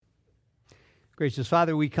Gracious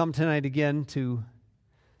Father, we come tonight again to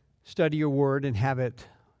study your word and have it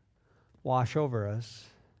wash over us.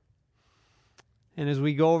 And as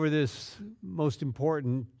we go over this most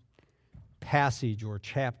important passage or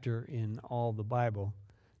chapter in all the Bible,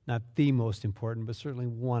 not the most important, but certainly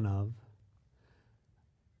one of,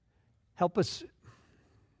 help us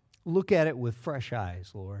look at it with fresh eyes,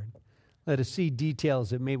 Lord. Let us see details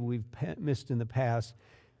that maybe we've missed in the past.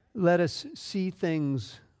 Let us see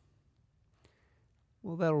things,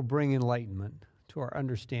 that'll bring enlightenment to our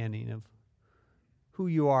understanding of who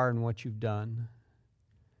you are and what you've done,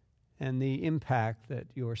 and the impact that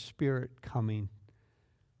your Spirit coming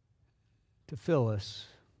to fill us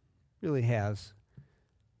really has,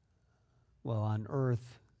 on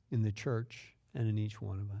earth, in the church, and in each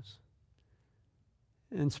one of us.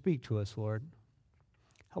 And speak to us, Lord.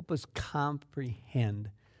 Help us comprehend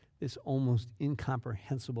this almost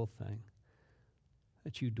incomprehensible thing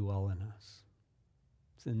that you dwell in us.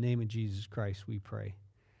 It's in the name of Jesus Christ we pray.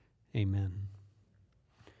 Amen.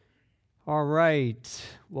 All right.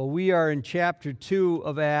 Well, we are in chapter 2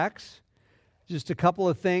 of Acts. Just a couple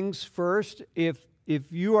of things. First, if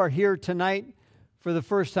you are here tonight for the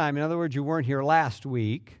first time, in other words, you weren't here last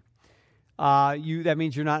week, that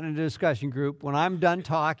means you're not in a discussion group. When I'm done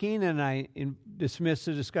talking and I dismiss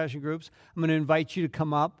the discussion groups, I'm going to invite you to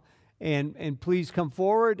come up and please come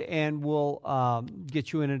forward, and we'll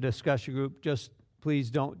get you in a discussion group.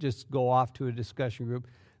 Please don't just go off to a discussion group.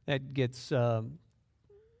 That gets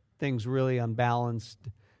things really unbalanced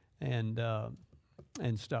and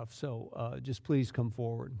stuff. So just please come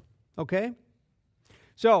forward. Okay?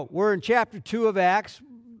 So we're in chapter 2 of Acts.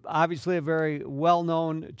 Obviously a very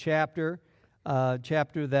well-known chapter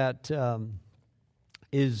that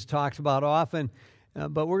is talked about often.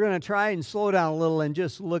 But we're going to try and slow down a little and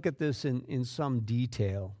just look at this in some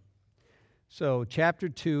detail. So chapter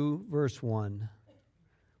 2, verse 1.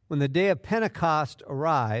 When the day of Pentecost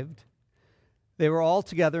arrived, they were all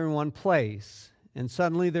together in one place, and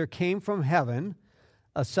suddenly there came from heaven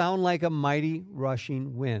a sound like a mighty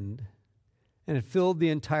rushing wind, and it filled the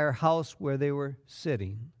entire house where they were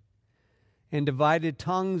sitting. And divided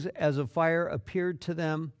tongues as of fire appeared to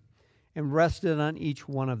them and rested on each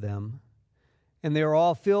one of them. And they were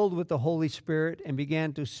all filled with the Holy Spirit and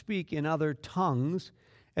began to speak in other tongues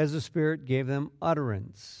as the Spirit gave them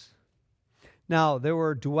utterance. Now, there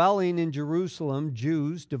were dwelling in Jerusalem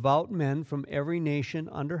Jews, devout men from every nation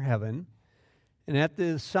under heaven. And at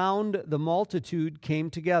the sound, the multitude came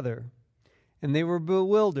together. And they were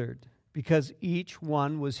bewildered, because each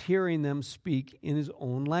one was hearing them speak in his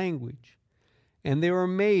own language. And they were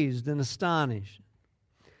amazed and astonished,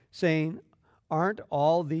 saying, "Aren't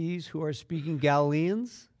all these who are speaking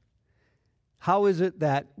Galileans? How is it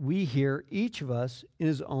that we hear each of us in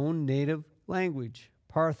his own native language?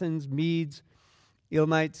 Parthians, Medes,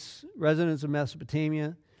 Elamites, residents of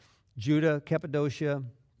Mesopotamia, Judah, Cappadocia,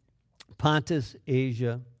 Pontus,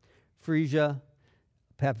 Asia, Phrygia,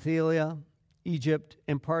 Pamphylia, Egypt,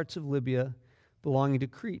 and parts of Libya belonging to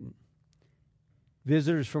Crete.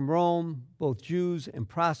 Visitors from Rome, both Jews and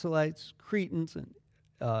proselytes, Cretans and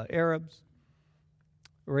Arabs,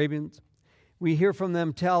 Arabians. We hear from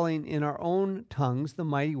them telling in our own tongues the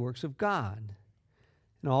mighty works of God."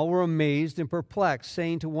 And all were amazed and perplexed,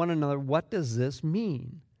 saying to one another, "What does this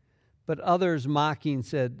mean?" But others, mocking,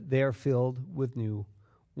 said, "They are filled with new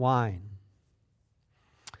wine."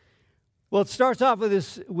 Well, it starts off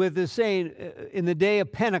with this saying, in the day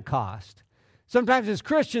of Pentecost. Sometimes as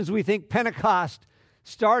Christians, we think Pentecost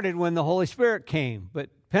started when the Holy Spirit came.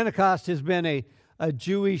 But Pentecost has been a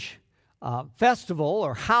Jewish festival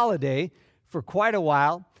or holiday for quite a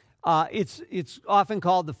while. It's often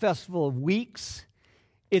called the Festival of Weeks.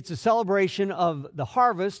 It's a celebration of the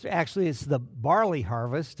harvest. Actually, it's the barley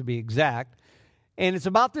harvest, to be exact. And it's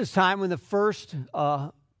about this time when the first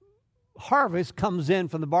harvest comes in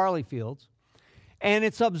from the barley fields. And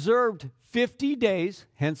it's observed 50 days,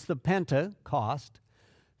 hence the Pentecost,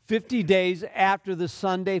 50 days after the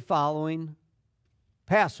Sunday following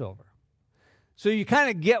Passover. So you kind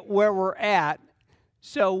of get where we're at.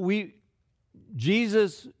 So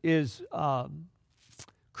Jesus is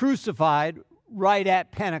crucified right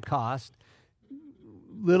at Pentecost.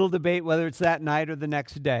 Little debate whether it's that night or the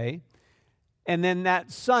next day. And then that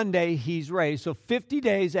Sunday, he's raised. So 50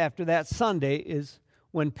 days after that Sunday is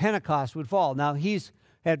when Pentecost would fall. Now, he's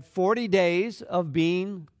had 40 days of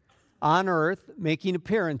being on earth, making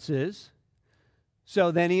appearances. So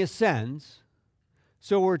then he ascends.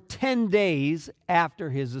 So we're 10 days after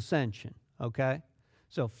his ascension, okay?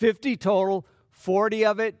 So 50 total, 40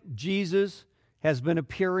 of it, Jesus has been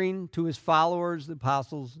appearing to his followers, the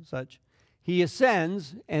apostles and such. he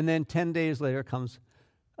ascends, and then 10 days later comes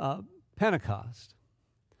Pentecost.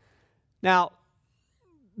 Now,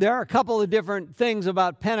 there are a couple of different things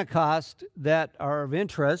about Pentecost that are of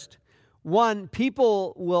interest. One,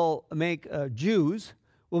 people will make, Jews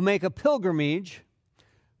will make a pilgrimage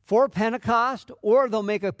for Pentecost, or they'll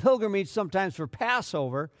make a pilgrimage sometimes for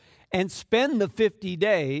Passover and spend the 50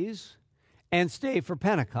 days and stay for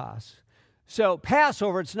Pentecost. So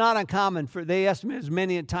Passover, it's not uncommon for, they estimate as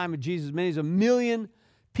many at the time of Jesus, as many as 1 million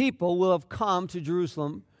people will have come to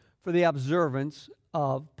Jerusalem for the observance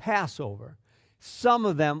of Passover. Some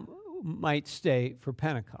of them might stay for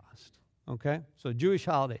Pentecost. Okay? So Jewish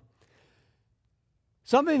holiday.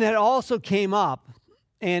 Something that also came up,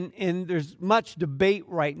 and there's much debate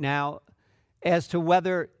right now as to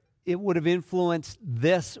whether it would have influenced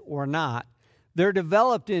this or not. There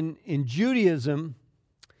developed in Judaism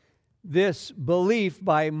this belief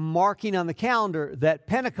by marking on the calendar that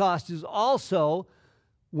Pentecost is also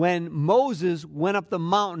when Moses went up the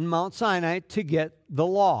mountain, Mount Sinai, to get the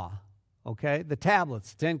law, okay? The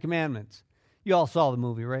tablets, the 10 Commandments. You all saw the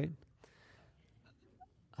movie, right?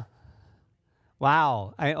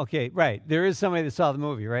 Wow. Okay, right. There is somebody that saw the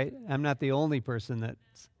movie, right? I'm not the only person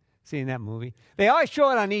that's seen that movie. They always show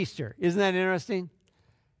it on Easter. Isn't that interesting?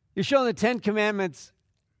 You're showing the 10 Commandments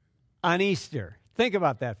on Easter. Think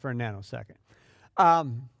about that for a nanosecond.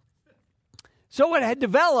 So what it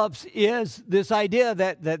develops is this idea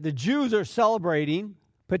that the Jews are celebrating,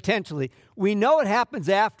 potentially. We know it happens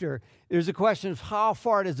after. There's a question of how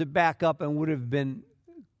far does it back up and would have been,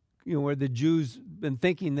 where the Jews been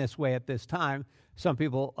thinking this way at this time. Some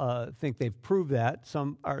people think they've proved that.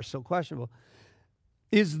 Some are still questionable.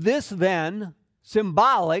 Is this then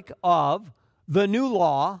symbolic of the new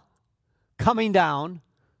law coming down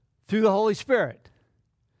through the Holy Spirit?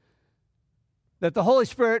 That the Holy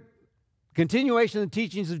Spirit, continuation of the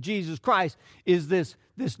teachings of Jesus Christ, is this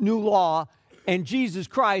new law, and Jesus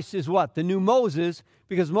Christ is what? The new Moses,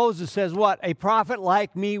 because Moses says what? A prophet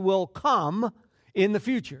like me will come in the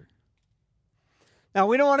future. Now,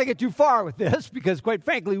 we don't want to get too far with this, because quite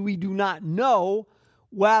frankly, we do not know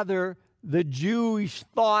whether the Jewish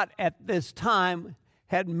thought at this time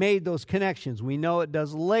had made those connections. We know it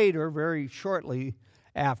does later, very shortly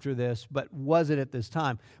after this, but was it at this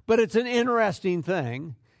time? But it's an interesting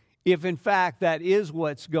thing if in fact that is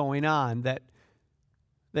what's going on, that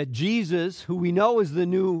Jesus, who we know is the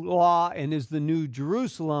new law and is the new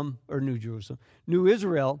Jerusalem, new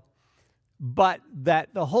Israel, but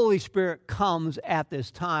that the Holy Spirit comes at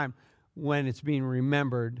this time when it's being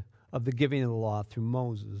remembered of the giving of the law through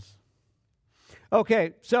Moses.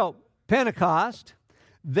 Okay, so Pentecost,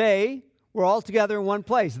 they were all together in one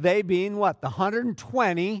place. They being what? The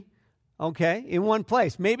 120, okay, in one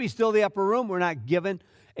place. Maybe still the upper room. We're not given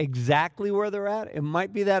exactly where they're at. It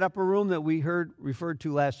might be that upper room that we heard referred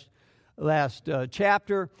to last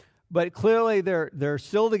chapter, but clearly they're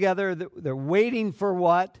still together. They're waiting for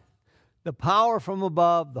what? The power from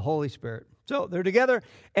above, the Holy Spirit. So they're together,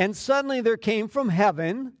 and suddenly there came from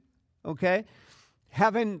heaven, okay?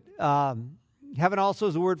 Heaven also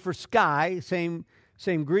is a word for sky, same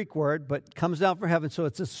Greek word, but comes down from heaven. So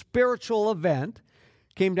it's a spiritual event.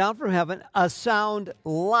 Came down from heaven, a sound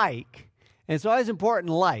like. And it's always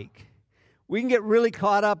important, like. We can get really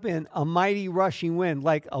caught up in a mighty rushing wind,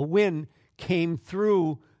 like a wind came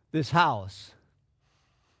through this house.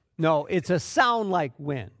 No, it's a sound like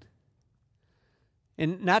wind.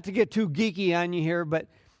 And not to get too geeky on you here, but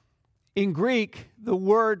in Greek, the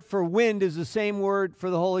word for wind is the same word for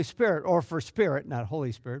the Holy Spirit, or for spirit, not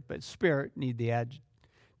Holy Spirit, but spirit, need the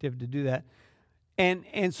adjective to do that.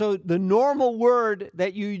 And so the normal word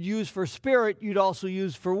that you'd use for spirit, you'd also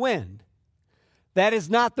use for wind. That is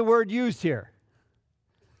not the word used here.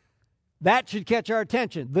 That should catch our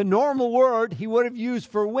attention. The normal word he would have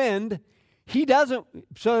used for wind, he doesn't,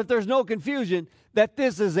 so that there's no confusion, that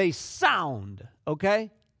this is a sound,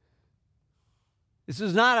 okay? This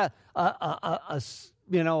is not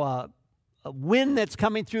a wind that's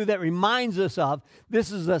coming through that reminds us of.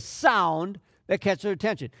 This is a sound that catches our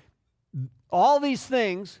attention. All these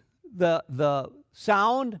things, the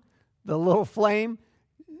sound, the little flame.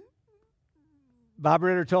 Bob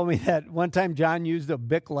Ritter told me that one time John used a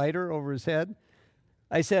Bic lighter over his head.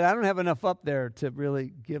 I said, I don't have enough up there to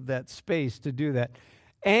really give that space to do that.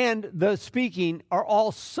 And the speaking are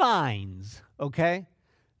all signs, okay?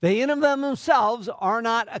 They in and of themselves are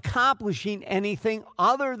not accomplishing anything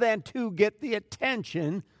other than to get the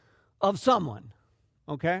attention of someone,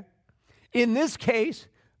 okay? In this case,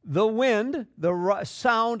 the wind, the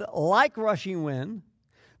sound like rushing wind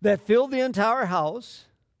that filled the entire house,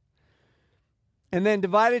 and then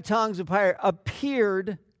divided tongues of fire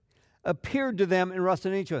appeared appeared to them and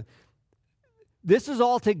rested on each other. This is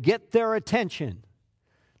all to get their attention.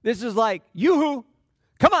 This is like, yoo-hoo,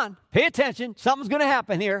 come on, pay attention. Something's going to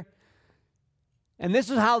happen here. And this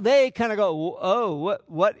is how they kind of go, oh,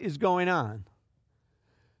 what is going on?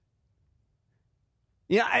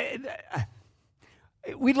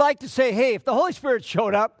 We'd like to say, hey, if the Holy Spirit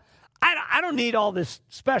showed up, I don't need all this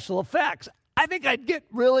special effects. I think I'd get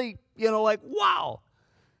really, like, wow.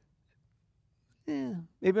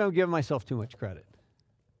 Maybe I'm giving myself too much credit.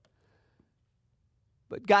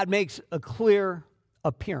 But God makes a clear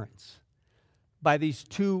appearance by these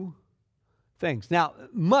two things. Now,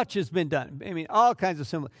 much has been done. I mean, all kinds of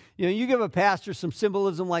symbolism. You give a pastor some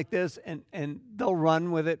symbolism like this, and they'll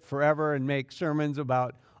run with it forever and make sermons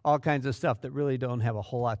about all kinds of stuff that really don't have a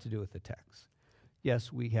whole lot to do with the text.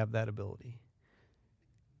 Yes, we have that ability.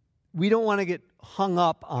 We don't want to get hung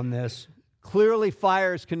up on this. Clearly,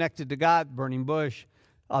 fire is connected to God, burning bush,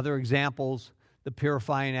 other examples, the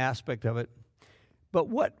purifying aspect of it. But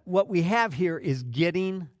what we have here is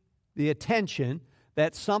getting the attention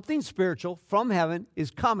that something spiritual from heaven is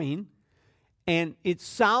coming, and it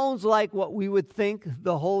sounds like what we would think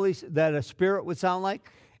that a spirit would sound like,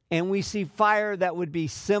 and we see fire that would be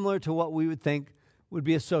similar to what we would think would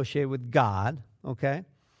be associated with God, okay?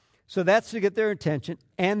 So that's to get their attention,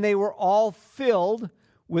 and they were all filled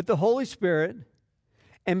with the Holy Spirit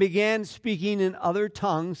and began speaking in other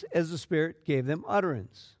tongues as the Spirit gave them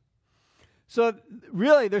utterance. So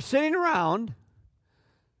really, they're sitting around,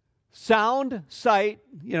 sound, sight,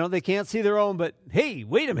 they can't see their own, but hey,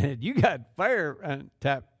 wait a minute, you got fire on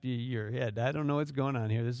top of your head. I don't know what's going on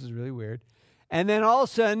here. This is really weird. And then all of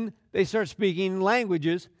a sudden, they start speaking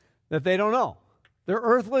languages that they don't know. They're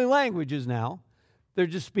earthly languages now. They're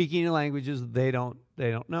just speaking in languages they don't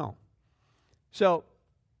know. So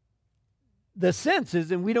the sense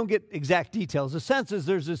is, and we don't get exact details, the sense is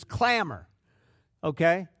there's this clamor,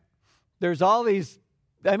 okay? There's all these,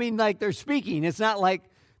 they're speaking. It's not like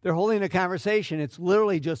they're holding a conversation. It's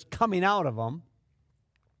literally just coming out of them.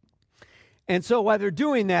 And so while they're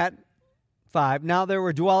doing that, 5, now there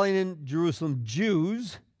were dwelling in Jerusalem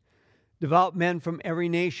Jews, devout men from every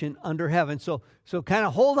nation under heaven. So kind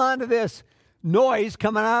of hold on to this noise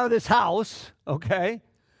coming out of this house, okay,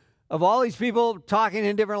 of all these people talking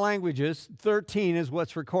in different languages. 13 is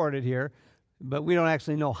what's recorded here, but we don't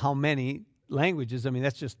actually know how many languages.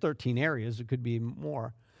 That's just 13 areas. It could be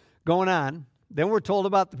more going on. Then we're told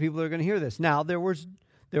about the people that are going to hear this. Now, there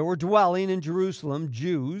were dwelling in Jerusalem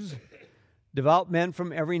Jews, devout men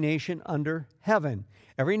from every nation under heaven.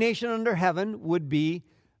 Every nation under heaven would be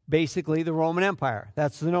basically the Roman Empire.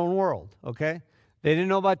 That's the known world, okay? They didn't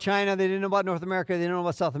know about China. They didn't know about North America. They didn't know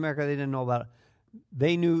about South America. They didn't know about it.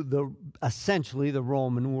 They knew essentially the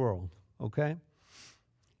Roman world, okay?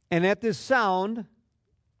 And at this sound,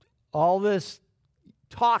 all this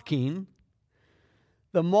talking,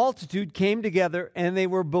 the multitude came together and they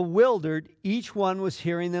were bewildered. Each one was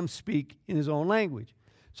hearing them speak in his own language.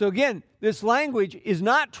 So again, this language is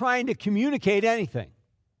not trying to communicate anything.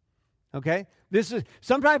 Okay?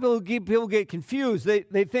 Sometimes people get confused.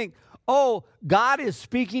 They think, oh, God is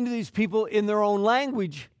speaking to these people in their own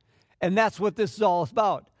language, and that's what this is all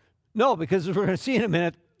about. No, because as we're going to see in a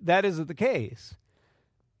minute, that isn't the case.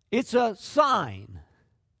 It's a sign.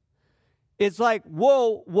 It's like,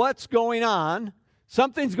 whoa, what's going on?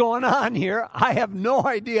 Something's going on here. I have no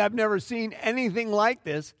idea. I've never seen anything like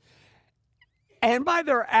this. And by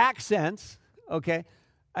their accents, okay,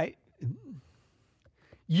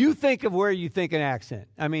 you think of where you think an accent.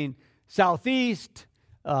 Southeast,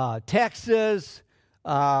 Texas,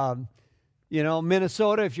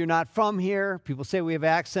 Minnesota, if you're not from here. People say we have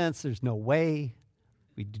accents. There's no way.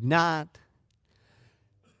 We do not.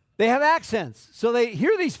 They have accents. So they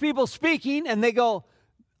hear these people speaking and they go,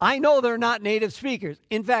 I know they're not native speakers.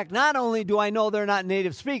 In fact, not only do I know they're not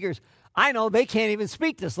native speakers, I know they can't even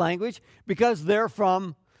speak this language because they're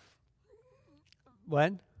from,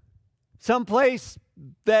 someplace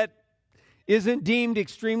that isn't deemed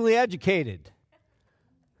extremely educated.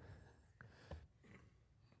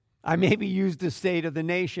 I maybe used the state of the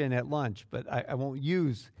nation at lunch, but I won't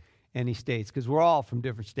use any states because we're all from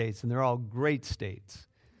different states and they're all great states.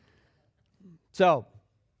 So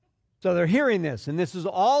they're hearing this, and this is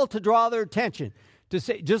all to draw their attention. To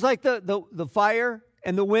say, just like the fire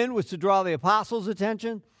and the wind was to draw the apostles'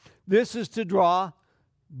 attention, this is to draw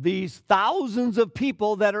these thousands of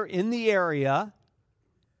people that are in the area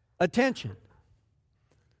attention.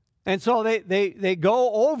 And so they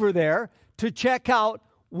go over there to check out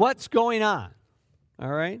what's going on. All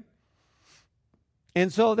right?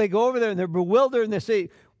 And so they go over there and they're bewildered and they say,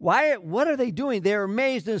 what are they doing? They're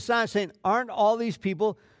amazed and astonished, saying, aren't all these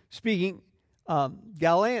people speaking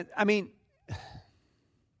Galilean. I mean,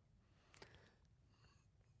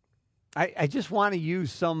 I just want to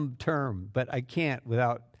use some term, but I can't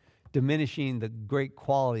without diminishing the great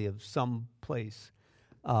quality of some place,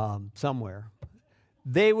 somewhere.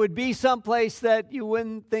 They would be someplace that you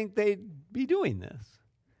wouldn't think they'd be doing this.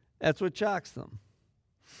 That's what shocks them.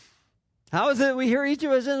 How is it we hear each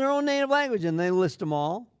of us in their own native language? And they list them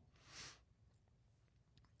all.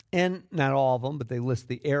 And not all of them, but they list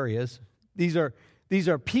the areas. These are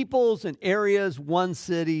peoples and areas, one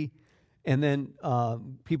city, and then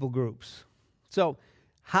people groups. So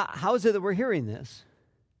how is it that we're hearing this?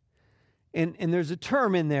 And there's a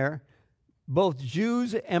term in there, both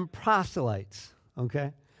Jews and proselytes,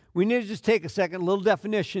 okay? We need to just take a second, a little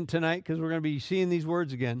definition tonight, because we're going to be seeing these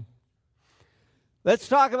words again. Let's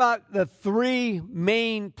talk about the three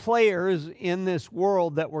main players in this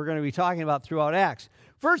world that we're going to be talking about throughout Acts.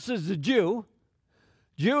 First is the Jew.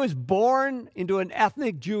 Jew is born into an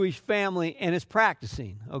ethnic Jewish family and is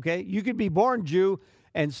practicing, okay? You could be born Jew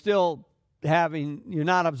and still you're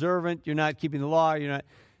not observant, you're not keeping the law,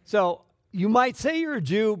 so you might say you're a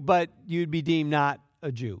Jew, but you'd be deemed not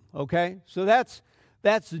a Jew, okay? So that's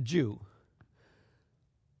the Jew.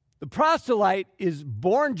 The proselyte is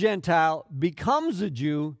born Gentile, becomes a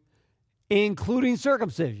Jew, including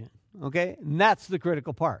circumcision, okay? And that's the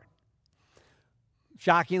critical part.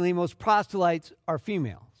 Shockingly, most proselytes are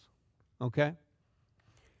females, okay?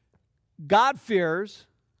 God-fearers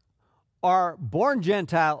are born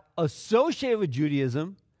Gentile, associated with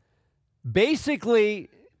Judaism, basically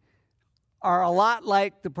are a lot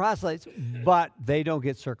like the proselytes, but they don't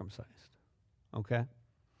get circumcised, okay?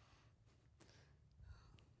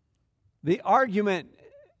 The argument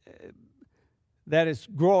that is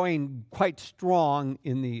growing quite strong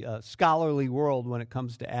in the scholarly world when it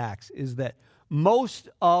comes to Acts is that most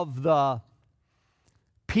of the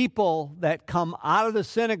people that come out of the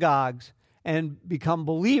synagogues and become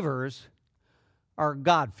believers are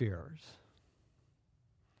God-fearers.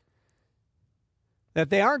 That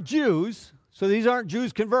they aren't Jews, so these aren't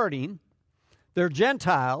Jews converting. They're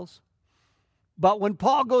Gentiles. But when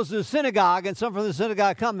Paul goes to the synagogue and some from the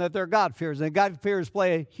synagogue come, that they're God-fearers. And God-fearers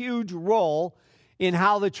play a huge role in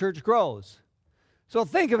how the church grows. So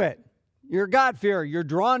think of it. You're a God-fearer. You're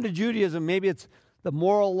drawn to Judaism. Maybe it's the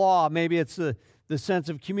moral law. Maybe it's the sense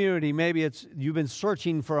of community. Maybe it's you've been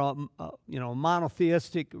searching for a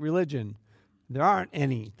monotheistic religion. There aren't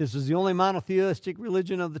any. This is the only monotheistic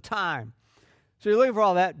religion of the time. So you're looking for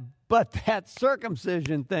all that. But that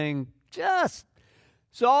circumcision thing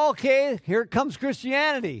So, okay, here comes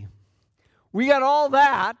Christianity. We got all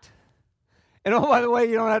that. And oh, by the way,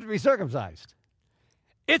 you don't have to be circumcised.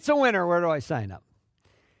 It's a winner. Where do I sign up?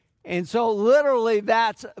 And so literally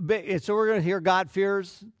that's big. So we're going to hear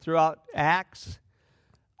God-fearers throughout Acts.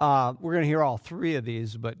 We're going to hear all three of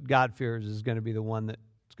these, but God-fearers is going to be the one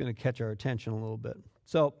that's going to catch our attention a little bit.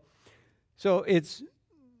 So it's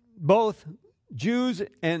both Jews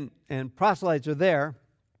and proselytes are there.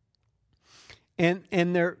 And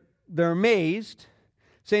they're amazed,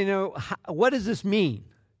 saying, what does this mean?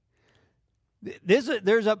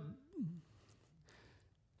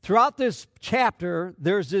 Throughout this chapter,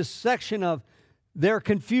 there's this section of they're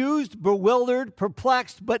confused, bewildered,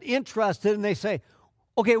 perplexed, but interested, and they say,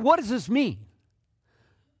 okay, what does this mean?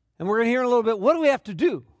 And we're going to hear in a little bit, what do we have to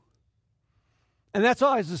do? And that's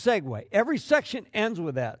always the segue. Every section ends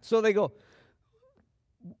with that. So they go,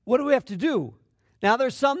 what do we have to do? Now,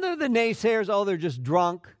 there's some that are the naysayers, they're just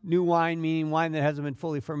drunk, new wine, meaning wine that hasn't been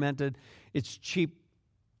fully fermented. It's cheap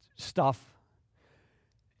stuff.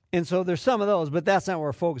 And so there's some of those, but that's not what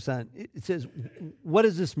we're focused on. It says, what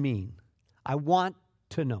does this mean? I want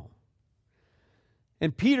to know.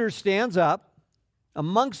 And Peter stands up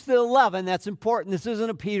amongst the 11. That's important. This isn't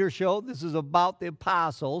a Peter show. This is about the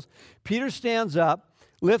apostles. Peter stands up,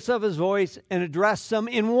 lifts up his voice, and addresses them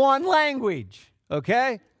in one language,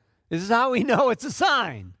 okay? This is how we know it's a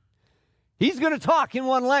sign. He's going to talk in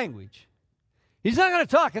one language. He's not going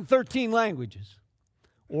to talk in 13 languages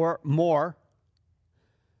or more.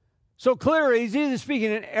 So clearly, he's either speaking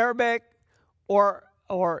in Arabic or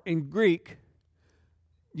in Greek.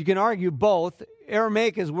 You can argue both.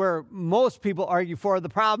 Aramaic is where most people argue for. The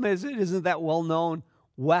problem is it isn't that well known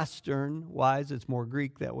Western-wise. It's more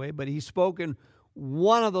Greek that way. But he's spoken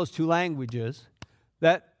one of those two languages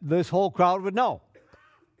that this whole crowd would know.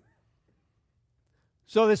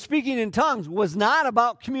 So the speaking in tongues was not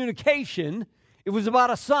about communication. It was about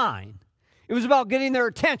a sign. It was about getting their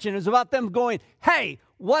attention. It was about them going, hey,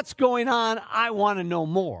 what's going on? I want to know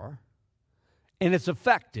more. And it's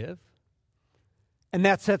effective. And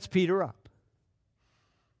that sets Peter up.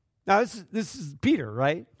 Now, this is Peter,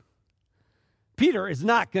 right? Peter is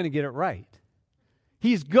not going to get it right.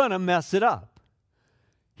 He's going to mess it up.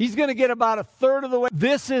 He's going to get about a third of the way.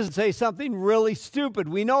 This is, say something really stupid.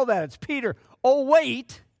 We know that. It's Peter. Oh,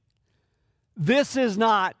 wait. This is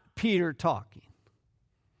not Peter talking.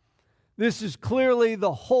 This is clearly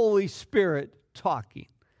the Holy Spirit talking.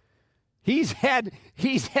 He's had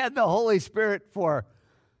the Holy Spirit for,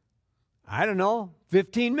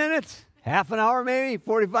 15 minutes, half an hour maybe,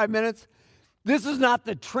 45 minutes. This is not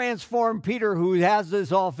the transformed Peter who has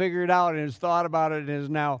this all figured out and has thought about it and is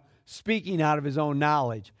now speaking out of his own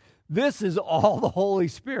knowledge. This is all the Holy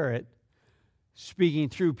Spirit speaking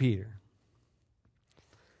through Peter.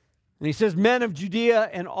 And he says, men of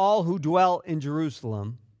Judea and all who dwell in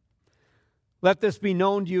Jerusalem, let this be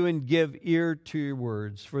known to you and give ear to your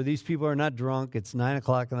words. For these people are not drunk. It's 9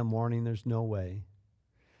 o'clock in the morning. There's no way.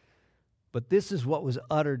 But this is what was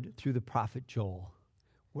uttered through the prophet Joel.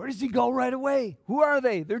 Where does he go right away? Who are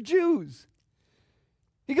they? They're Jews.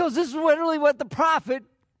 He goes, this is literally what the prophet,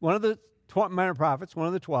 one of the minor prophets, one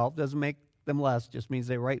of the 12, doesn't make them less, just means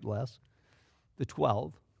they write less, the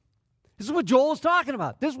 12. This is what Joel is talking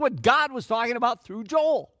about. This is what God was talking about through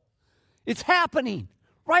Joel. It's happening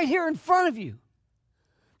right here in front of you.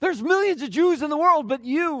 There's millions of Jews in the world, but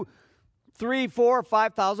you, 3, 4,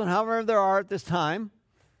 5,000, however there are at this time,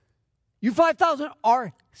 you 5,000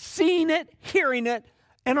 are seeing it, hearing it,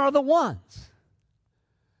 and are the ones.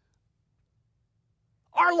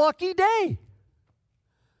 Our lucky day.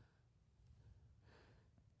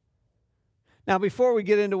 Now, before we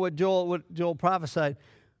get into what Joel prophesied,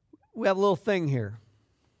 we have a little thing here.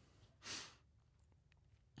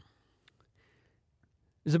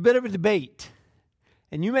 There's a bit of a debate.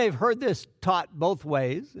 And you may have heard this taught both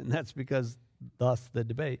ways, and that's because thus the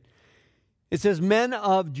debate. It says, men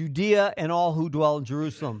of Judea and all who dwell in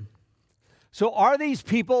Jerusalem. So are these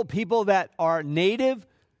people that are native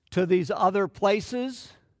to these other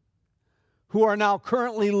places who are now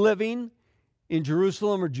currently living in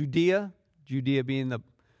Jerusalem or Judea? Judea being the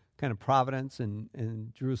kind of Providence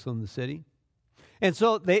and Jerusalem the city. And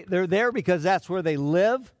so they're there because that's where they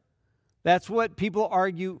live. That's what people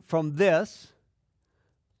argue from this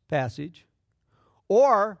passage.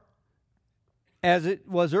 Or, as it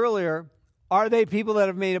was earlier, are they people that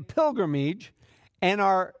have made a pilgrimage and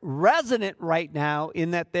are resident right now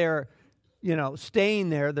in that they're,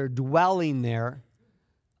 staying there, they're dwelling there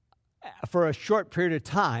for a short period of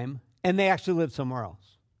time, and they actually live somewhere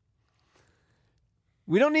else?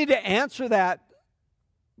 We don't need to answer that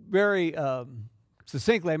very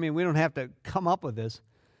succinctly. We don't have to come up with this.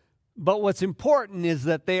 But what's important is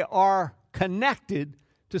that they are connected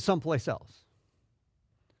to someplace else.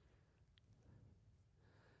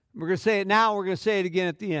 We're going to say it now. We're going to say it again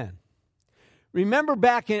at the end. Remember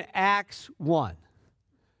back in Acts 1.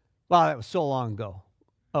 Wow, that was so long ago.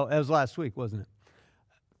 Oh, that was last week, wasn't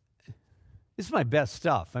it? This is my best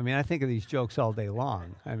stuff. I think of these jokes all day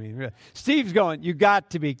long. Really. Steve's going, you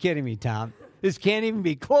got to be kidding me, Tom. This can't even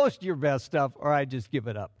be close to your best stuff, or I just give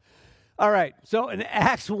it up. All right, so in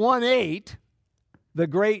Acts 1:8, the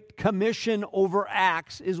Great Commission over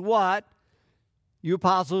Acts is what? You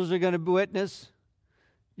apostles are going to witness.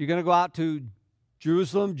 You're going to go out to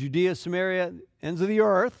Jerusalem, Judea, Samaria, ends of the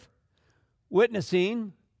earth,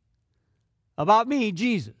 witnessing about me,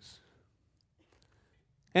 Jesus.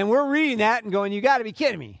 And we're reading that and going, you got to be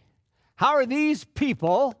kidding me. How are these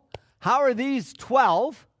people, how are these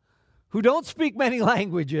 12 who don't speak many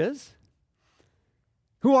languages,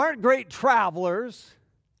 who aren't great travelers,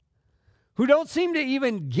 who don't seem to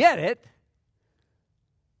even get it,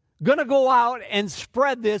 going to go out and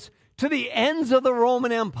spread this to the ends of the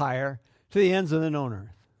Roman Empire, to the ends of the known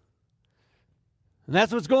earth? And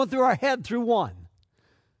that's what's going through our head through 1.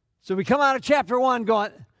 So we come out of chapter 1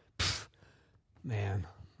 going, man,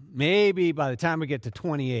 maybe by the time we get to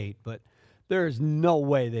 28, but there is no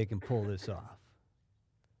way they can pull this off.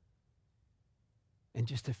 And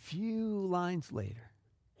just a few lines later,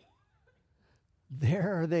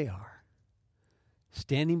 there they are,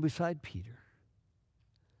 standing beside Peter,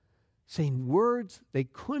 saying words they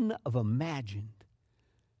couldn't have imagined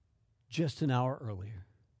just an hour earlier.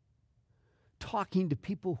 Talking to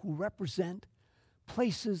people who represent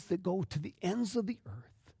places that go to the ends of the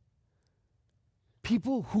earth.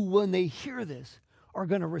 People who, when they hear this, are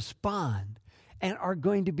going to respond and are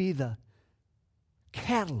going to be the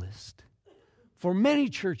catalyst for many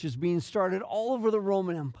churches being started all over the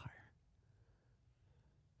Roman Empire.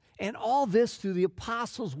 And all this through the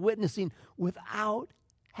apostles witnessing without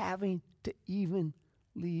having to even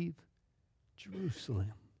leave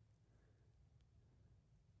Jerusalem.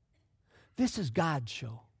 This is God's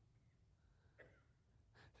show.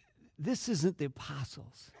 This isn't the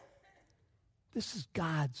apostles. This is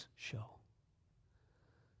God's show.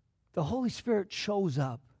 The Holy Spirit shows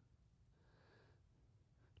up,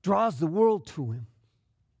 draws the world to him,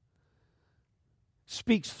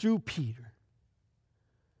 speaks through Peter,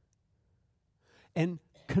 and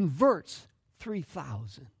converts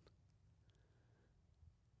 3,000.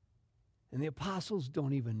 And the apostles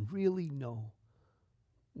don't even really know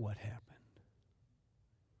what happened.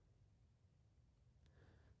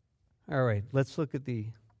 All right, let's look at the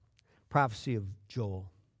prophecy of Joel.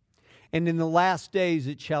 And in the last days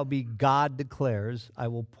it shall be, God declares, I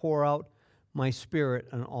will pour out my Spirit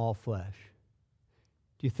on all flesh.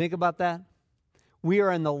 Do you think about that? We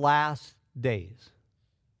are in the last days.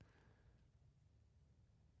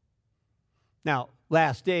 Now,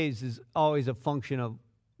 last days is always a function of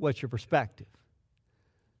what's your perspective.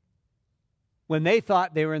 When they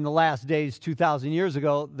thought they were in the last days 2,000 years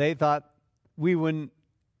ago, they thought we wouldn't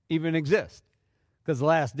even exist, because the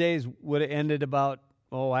last days would have ended about,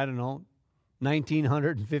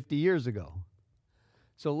 1950 years ago.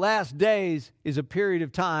 So last days is a period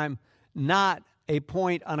of time, not a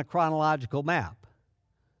point on a chronological map.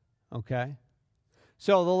 Okay?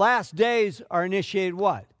 So the last days are initiated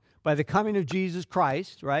what? By the coming of Jesus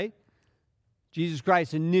Christ, right? Jesus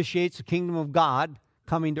Christ initiates the kingdom of God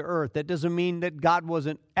coming to earth. That doesn't mean that God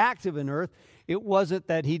wasn't active in earth. It wasn't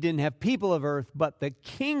that he didn't have people of earth, but the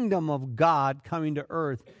kingdom of God coming to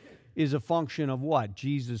earth is a function of what?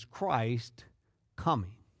 Jesus Christ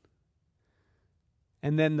coming.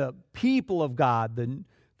 And then the people of God,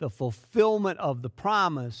 the fulfillment of the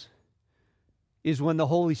promise, is when the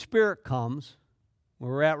Holy Spirit comes,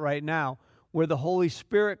 where we're at right now, where the Holy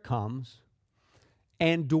Spirit comes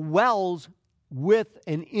and dwells with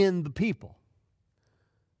and in the people.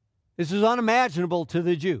 This is unimaginable to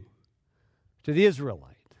the Jew, to the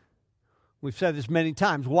Israelite. We've said this many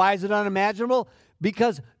times. Why is it unimaginable?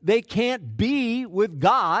 Because they can't be with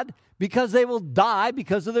God, because they will die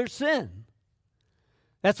because of their sin.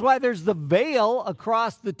 That's why there's the veil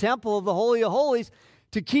across the temple of the Holy of Holies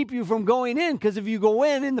to keep you from going in, because if you go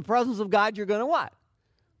in the presence of God, you're going to what?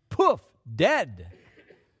 Poof, dead.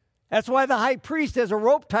 That's why the high priest has a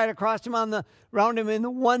rope tied across him around him in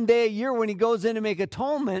the one day a year when he goes in to make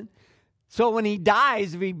atonement. So when he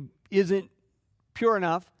dies, if he isn't pure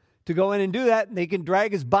enough to go in and do that, they can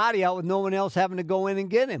drag his body out with no one else having to go in and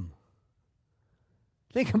get him.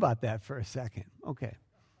 Think about that for a second. Okay.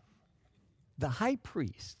 The high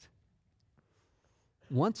priest,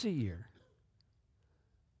 once a year,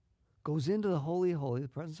 goes into the Holy of Holies, the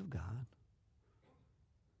presence of God,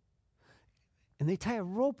 and they tie a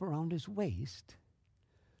rope around his waist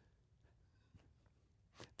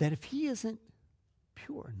that if he isn't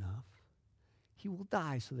pure enough, he will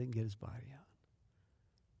die so they can get his body out.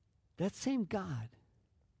 That same God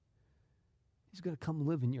is going to come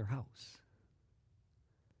live in your house.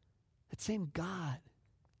 That same God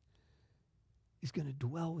is going to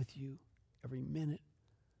dwell with you every minute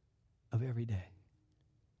of every day.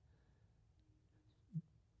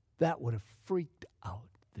 That would have freaked out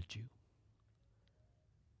the Jew.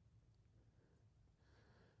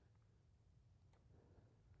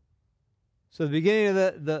 So the beginning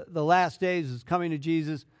of the last days is coming to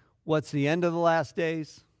Jesus. What's the end of the last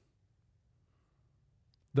days?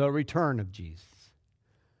 The return of Jesus.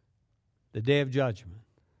 The day of judgment.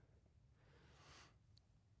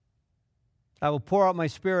 I will pour out my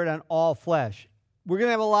Spirit on all flesh. We're going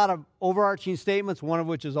to have a lot of overarching statements, one of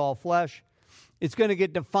which is all flesh. It's going to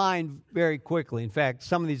get defined very quickly. In fact,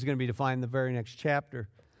 some of these are going to be defined in the very next chapter.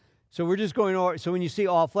 So we're just going over. So when you see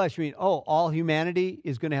all flesh, you mean, all humanity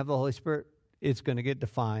is going to have the Holy Spirit. It's going to get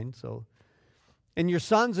defined. So, and your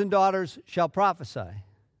sons and daughters shall prophesy.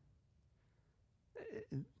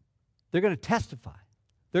 They're going to testify.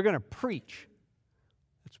 They're going to preach.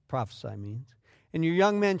 That's what prophesy means. And your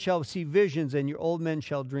young men shall see visions, and your old men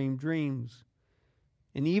shall dream dreams.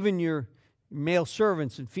 And even your male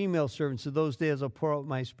servants and female servants of those days I'll pour out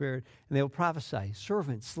my Spirit, and they will prophesy.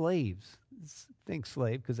 Servants, slaves. Think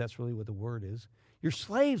slave, because that's really what the word is. Your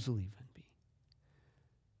slaves will even be.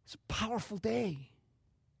 It's a powerful day.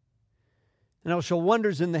 And I will show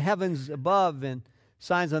wonders in the heavens above and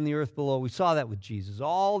signs on the earth below. We saw that with Jesus.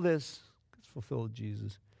 All this is fulfilled with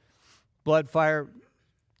Jesus. Blood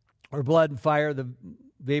and fire, the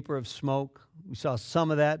vapor of smoke. We saw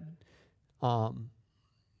some of that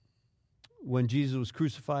when Jesus was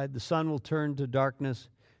crucified. The sun will turn to darkness.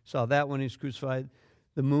 Saw that when he was crucified.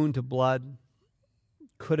 The moon to blood.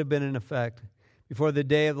 Could have been in effect before the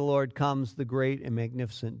day of the Lord comes, the great and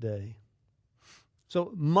magnificent day.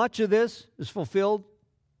 So much of this is fulfilled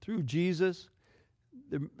through Jesus.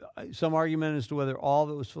 Some argument as to whether all of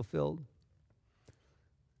it was fulfilled.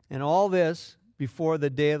 And all this before the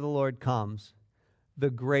day of the Lord comes, the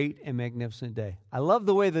great and magnificent day. I love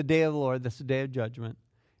the way the day of the Lord, that's the day of judgment,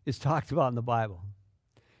 is talked about in the Bible.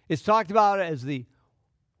 It's talked about as the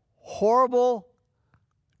horrible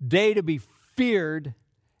day to be feared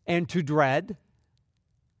and to dread.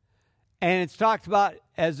 And it's talked about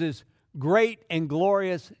as this great and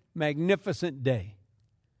glorious, magnificent day.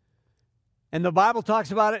 And the Bible talks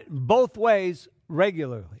about it both ways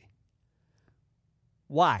regularly.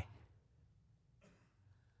 Why?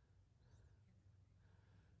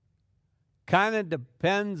 Kind of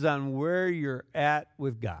depends on where you're at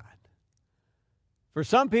with God. For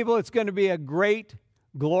some people, it's going to be a great,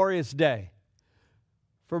 glorious day.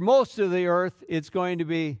 For most of the earth, it's going to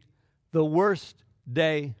be the worst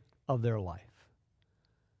day of their life.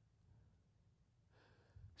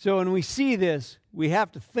 So when we see this, we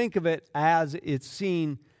have to think of it as it's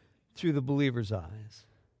seen through the believer's eyes.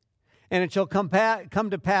 And it shall come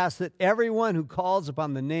to pass that everyone who calls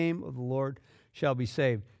upon the name of the Lord shall be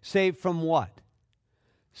saved. Saved from what?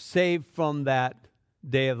 Saved from that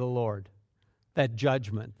day of the Lord, that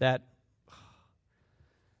judgment, that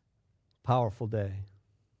powerful day.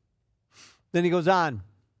 Then he goes on.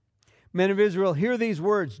 Men of Israel, hear these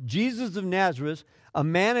words. Jesus of Nazareth, a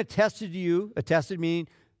man attested to you, attested meaning,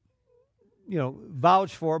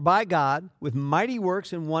 vouched for by God with mighty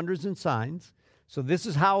works and wonders and signs. So this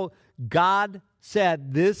is how God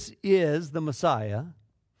said this is the Messiah.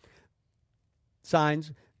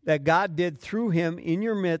 Signs that God did through him in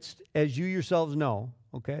your midst, as you yourselves know.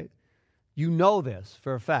 Okay? You know this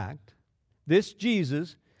for a fact. This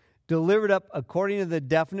Jesus delivered up according to the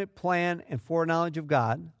definite plan and foreknowledge of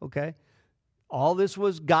God. Okay? All this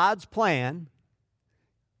was God's plan.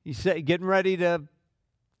 He said, getting ready to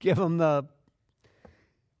give him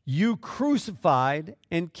you crucified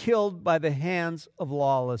and killed by the hands of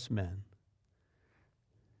lawless men.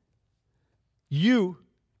 You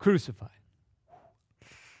crucified.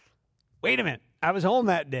 Wait a minute. I was home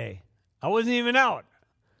that day. I wasn't even out.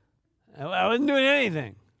 I wasn't doing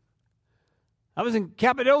anything. I was in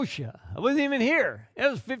Cappadocia. I wasn't even here. It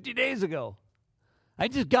was 50 days ago. I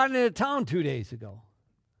just got into town 2 days ago.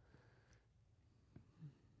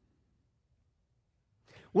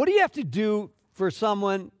 What do you have to do for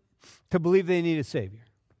someone to believe they need a Savior?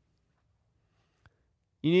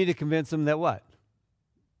 You need to convince them that what?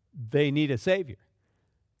 They need a Savior.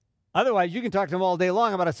 Otherwise, you can talk to them all day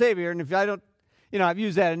long about a Savior, and if I don't, I've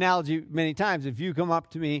used that analogy many times. If you come up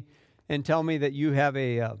to me and tell me that you have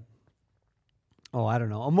a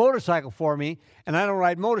motorcycle for me, and I don't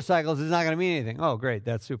ride motorcycles, it's not going to mean anything. Oh, great,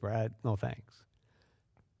 that's super. No thanks.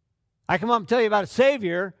 I come up and tell you about a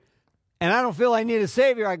Savior, and I don't feel I need a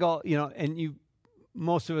Savior. I go, and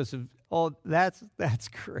most of us have, that's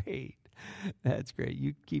great. That's great.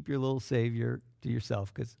 You keep your little Savior to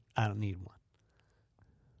yourself because I don't need one.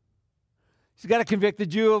 He's got to convict the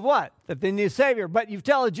Jew of what? That they need a Savior. But you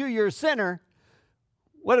tell a Jew you're a sinner,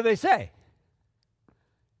 what do they say?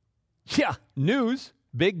 Yeah, news,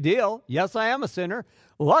 big deal. Yes, I am a sinner.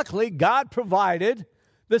 Luckily, God provided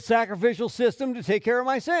the sacrificial system to take care of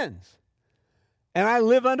my sins. And I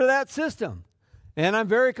live under that system. And I'm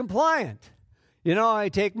very compliant. I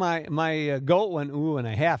take my goat one, and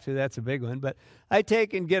I have to, that's a big one, but I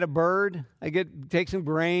take and get a bird, take some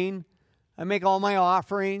grain, I make all my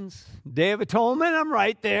offerings. Day of Atonement, I'm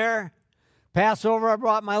right there. Passover, I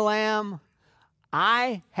brought my lamb.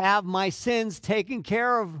 I have my sins taken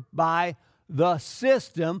care of by the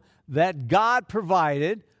system that God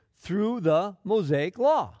provided through the Mosaic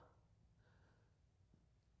Law.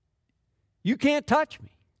 You can't touch me.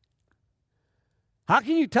 How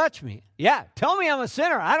can you touch me? Yeah, tell me I'm a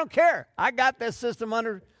sinner. I don't care. I got this system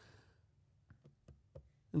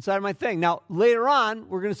inside of my thing. Now, later on,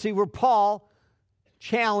 we're going to see where Paul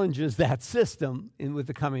challenges that system with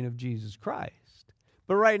the coming of Jesus Christ.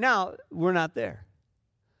 But right now, we're not there.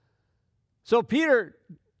 So Peter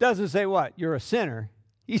doesn't say what? You're a sinner.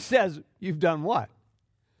 He says, you've done what?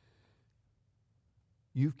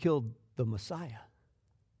 You've killed the Messiah,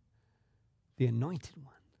 the anointed one.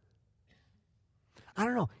 I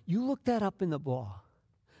don't know. You look that up in the law.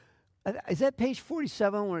 Is that page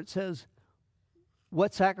 47 where it says,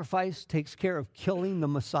 what sacrifice takes care of killing the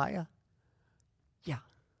Messiah? Yeah,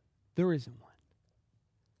 there isn't one.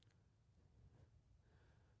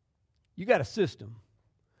 You got a system.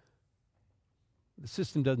 The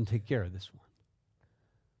system doesn't take care of this one.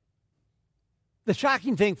 The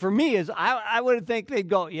shocking thing for me is I would think they'd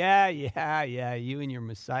go, yeah, you and your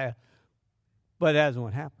Messiah. But that isn't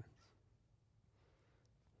what happens.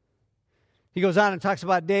 He goes on and talks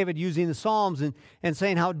about David using the Psalms and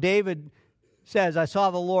saying how David says, I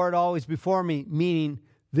saw the Lord always before me, meaning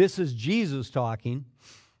This is Jesus talking.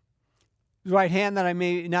 Right hand that I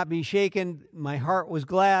may not be shaken, my heart was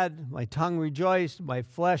glad, my tongue rejoiced, my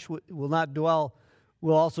flesh will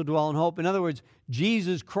also dwell in hope. In other words,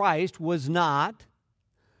 Jesus Christ was not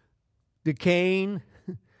decaying,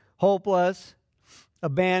 hopeless,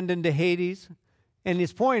 abandoned to Hades. And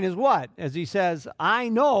his point is what? As he says, I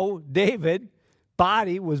know David's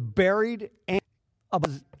body was buried and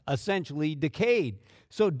was essentially decayed.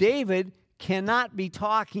 So David cannot be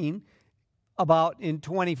talking about in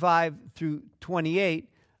 25 through 28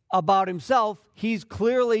 about himself. He's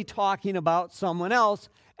clearly talking about someone else,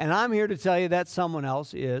 and I'm here to tell you that someone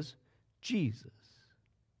else is Jesus.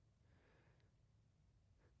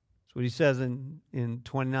 That's what he says in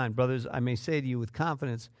 29. Brothers, I may say to you with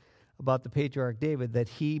confidence about the patriarch David that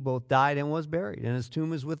he both died and was buried, and his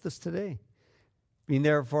tomb is with us today. Being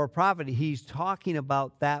therefore a prophet, he's talking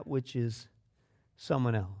about that which is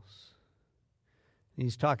someone else.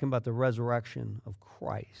 He's talking about the resurrection of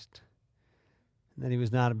Christ. And that he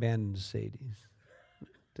was not abandoned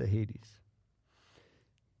to Hades.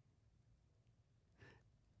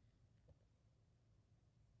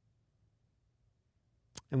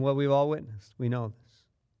 And what we've all witnessed, we know this.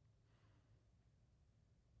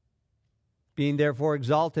 Being therefore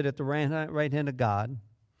exalted at the right hand of God,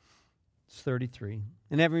 it's 33,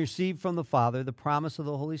 and having received from the Father the promise of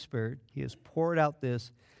the Holy Spirit, he has poured out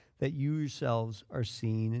this that you yourselves are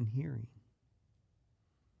seeing and hearing.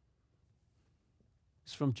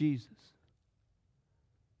 It's from Jesus.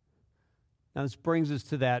 Now this brings us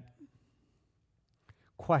to that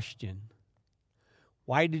question.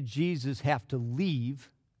 Why did Jesus have to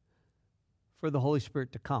leave for the Holy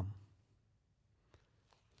Spirit to come?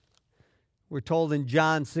 We're told in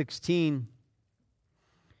John 16,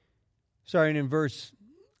 starting in verse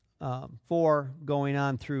 4, going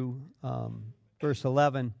on through verse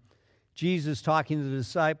 11, Jesus talking to the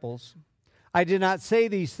disciples, I did not say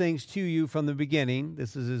these things to you from the beginning.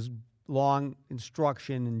 This is his long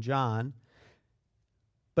instruction in John.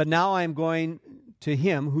 But now I am going to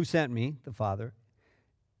him who sent me, the Father,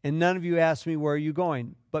 and none of you asked me, where are you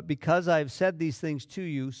going? But because I have said these things to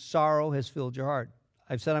you, sorrow has filled your heart.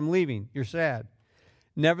 I've said I'm leaving. You're sad.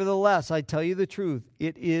 Nevertheless, I tell you the truth.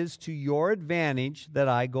 It is to your advantage that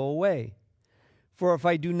I go away. For if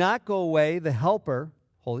I do not go away, the Helper,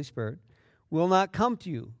 Holy Spirit, will not come to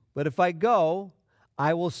you. But if I go,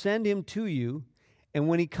 I will send him to you. And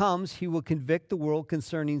when he comes, he will convict the world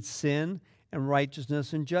concerning sin and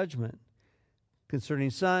righteousness and judgment. Concerning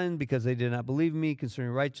sin, because they did not believe me.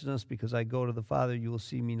 Concerning righteousness, because I go to the Father, you will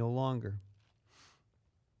see me no longer.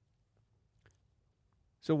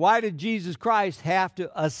 So why did Jesus Christ have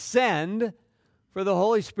to ascend for the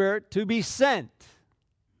Holy Spirit to be sent?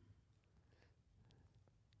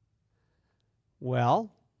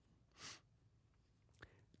 Well,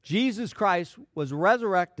 Jesus Christ was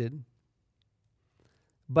resurrected,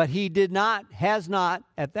 but he has not,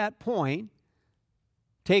 at that point,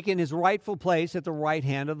 taken his rightful place at the right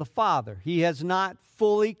hand of the Father. He has not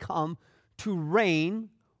fully come to reign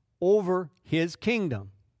over his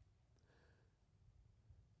kingdom.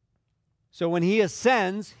 So when he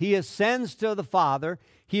ascends to the Father,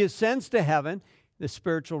 he ascends to heaven, the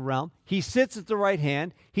spiritual realm. He sits at the right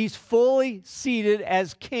hand. He's fully seated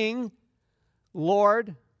as King,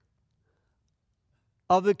 Lord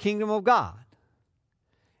of the kingdom of God.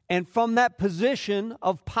 And from that position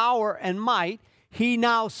of power and might, he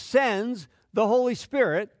now sends the Holy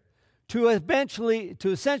Spirit to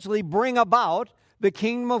essentially bring about the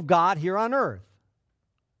kingdom of God here on earth.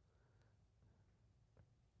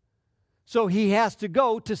 So he has to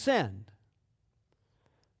go to send.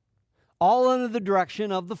 All under the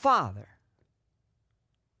direction of the Father.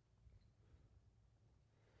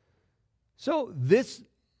 So this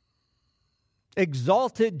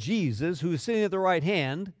exalted Jesus, who is sitting at the right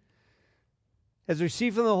hand, has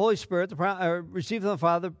received from the Holy Spirit, received from the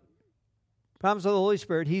Father, the promise of the Holy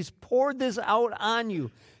Spirit. He's poured this out on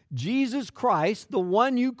you. Jesus Christ, the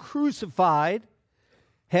one you crucified,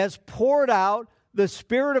 has poured out the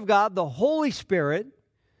Spirit of God, the Holy Spirit,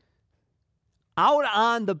 out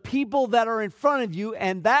on the people that are in front of you,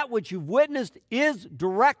 and that which you've witnessed is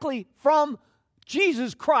directly from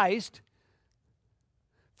Jesus Christ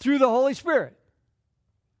through the Holy Spirit.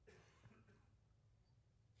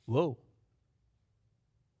 Whoa.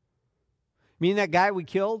 Mean that guy we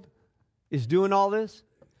killed is doing all this?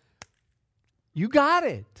 You got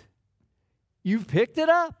it. You've picked it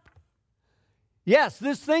up. Yes,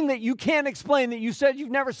 this thing that you can't explain, that you said you've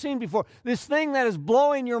never seen before, this thing that is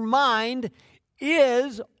blowing your mind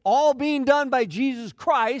is all being done by Jesus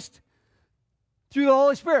Christ through the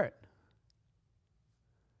Holy Spirit.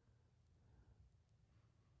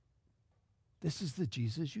 This is the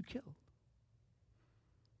Jesus you killed.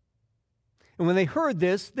 And when they heard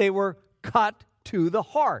this, they were cut to the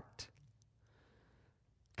heart,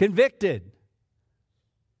 convicted,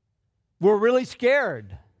 were really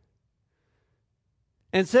scared,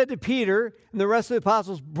 and said to Peter and the rest of the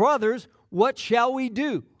apostles, "Brothers, what shall we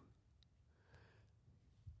do?"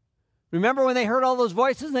 Remember when they heard all those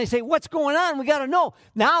voices and they say, "What's going on? We got to know."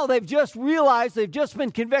 Now they've just realized, they've just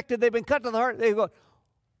been convicted, they've been cut to the heart. They go,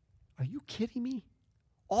 "Are you kidding me?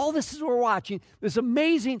 All this is we're watching, this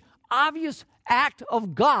amazing, obvious act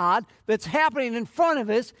of God that's happening in front of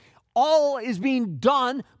us, all is being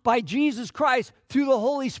done by Jesus Christ through the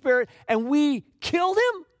Holy Spirit, and we killed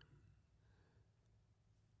him?"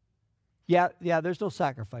 Yeah, there's no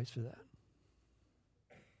sacrifice for that.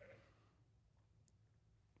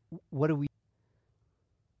 What do we?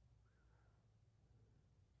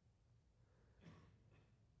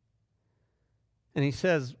 And he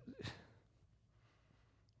says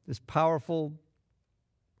this powerful,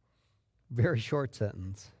 very short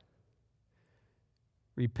sentence: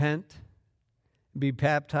 repent and be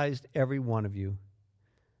baptized, every one of you,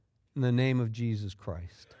 in the name of Jesus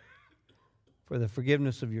Christ, for the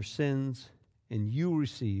forgiveness of your sins, and you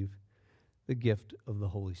receive the gift of the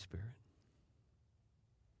Holy Spirit.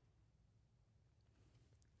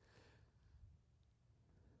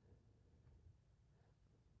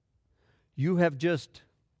 You have just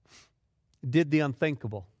did the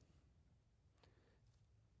unthinkable.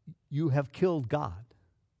 You have killed God.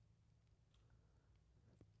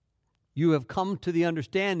 You have come to the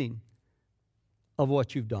understanding of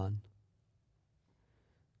what you've done.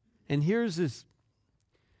 And here's this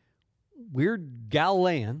weird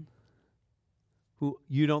Galilean who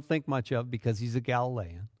you don't think much of because he's a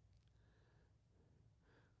Galilean,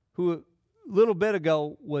 who a little bit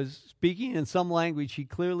ago was speaking in some language he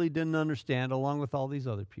clearly didn't understand, along with all these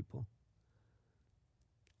other people,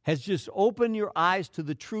 has just opened your eyes to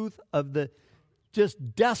the truth of the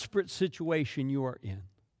just desperate situation you are in.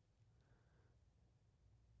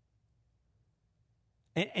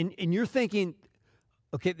 And you're thinking,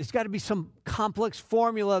 okay, there's got to be some complex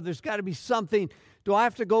formula. There's got to be something. Do I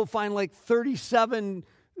have to go find like 37,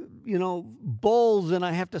 bulls and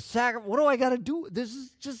I have to sacrifice? What do I got to do? This is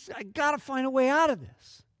just, I got to find a way out of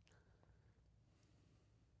this.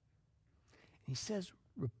 He says,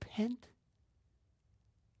 repent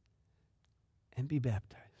and be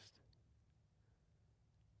baptized.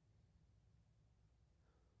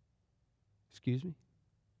 Excuse me?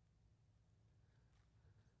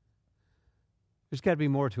 There's got to be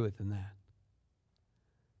more to it than that.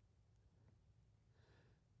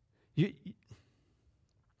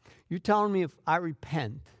 You're telling me if I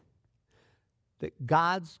repent that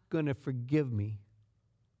God's going to forgive me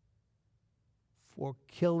for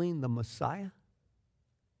killing the Messiah?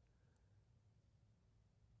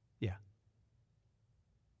 Yeah.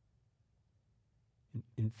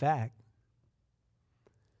 In fact,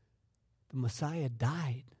 the Messiah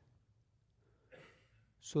died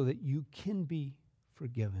so that you can be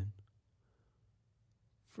forgiven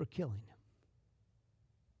for killing him.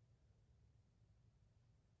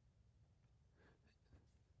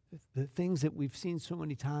 The things that we've seen so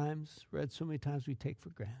many times, read so many times, we take for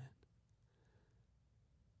granted.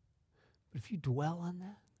 But if you dwell on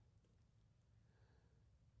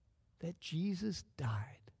that Jesus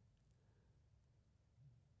died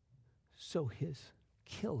so his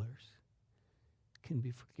killers can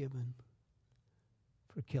be forgiven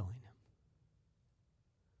for killing him.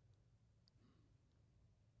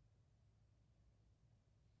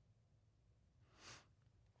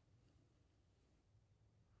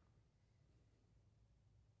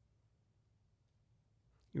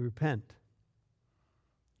 You repent.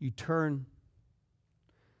 You turn.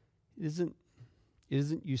 It isn't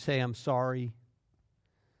you say, "I'm sorry.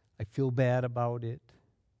 I feel bad about it."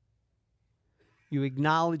 You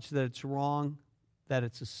acknowledge that it's wrong, that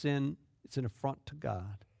it's a sin, it's an affront to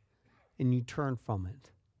God, and you turn from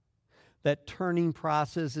it. That turning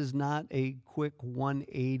process is not a quick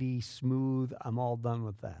 180 smooth, I'm all done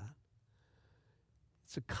with that.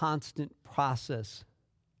 It's a constant process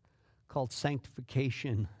called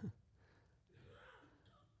sanctification.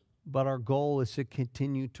 But our goal is to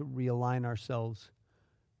continue to realign ourselves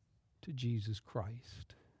to Jesus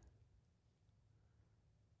Christ.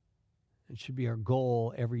 It should be our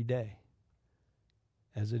goal every day,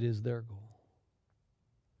 as it is their goal.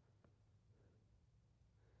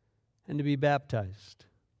 And to be baptized.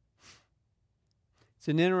 It's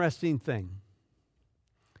an interesting thing.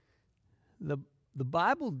 The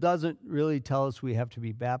Bible doesn't really tell us we have to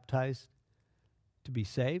be baptized to be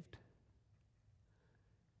saved.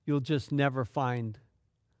 You'll just never find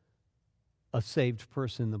a saved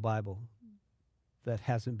person in the Bible that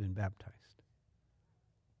hasn't been baptized.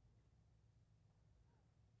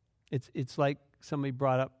 It's like somebody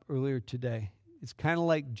brought up earlier today. It's kind of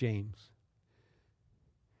like James.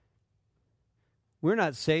 We're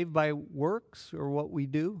not saved by works or what we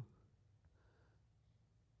do.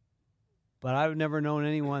 But I've never known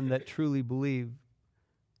anyone that truly believed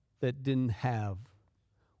that didn't have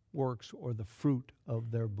works or the fruit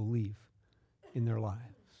of their belief in their lives.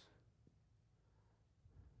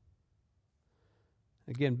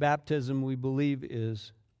 Again, baptism, we believe,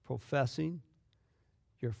 is professing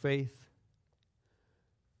your faith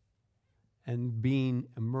and being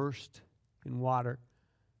immersed in water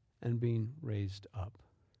and being raised up.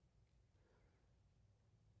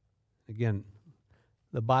 Again,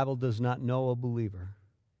 the Bible does not know a believer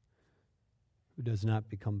who does not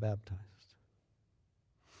become baptized.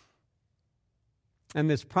 And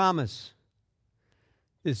this promise,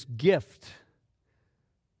 this gift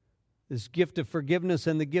of forgiveness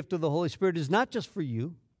and the gift of the Holy Spirit is not just for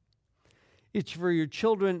you. It's for your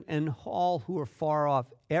children and all who are far off,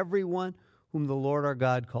 everyone whom the Lord our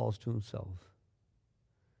God calls to himself.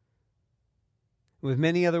 With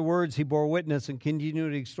many other words, he bore witness and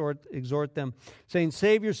continued to exhort them, saying,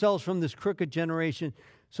 save yourselves from this crooked generation.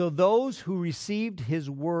 So those who received his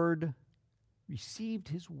word.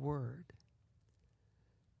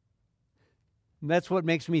 And that's what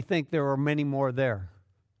makes me think there are many more there.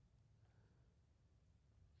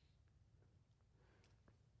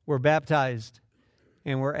 Were baptized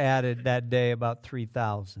and were added that day about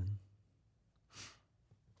 3,000.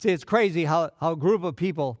 See, it's crazy how a group of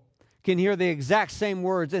people can hear the exact same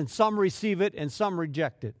words and some receive it and some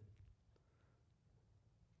reject it.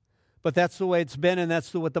 But that's the way it's been, and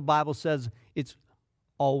that's what the Bible says it's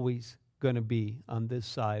always going to be on this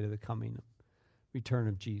side of the return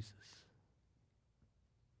of Jesus.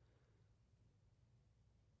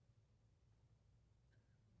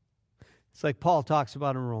 It's like Paul talks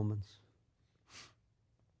about in Romans.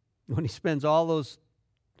 When he spends all those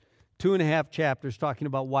 2.5 chapters talking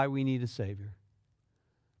about why we need a Savior.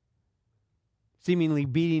 Seemingly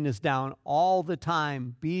beating us down all the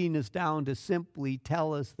time, beating us down to simply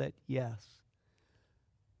tell us that, yes,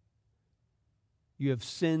 you have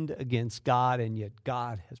sinned against God, and yet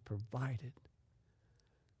God has provided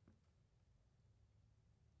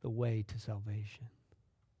the way to salvation.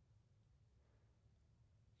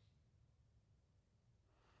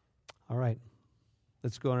 All right,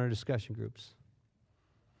 let's go in our discussion groups.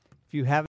 If you haven't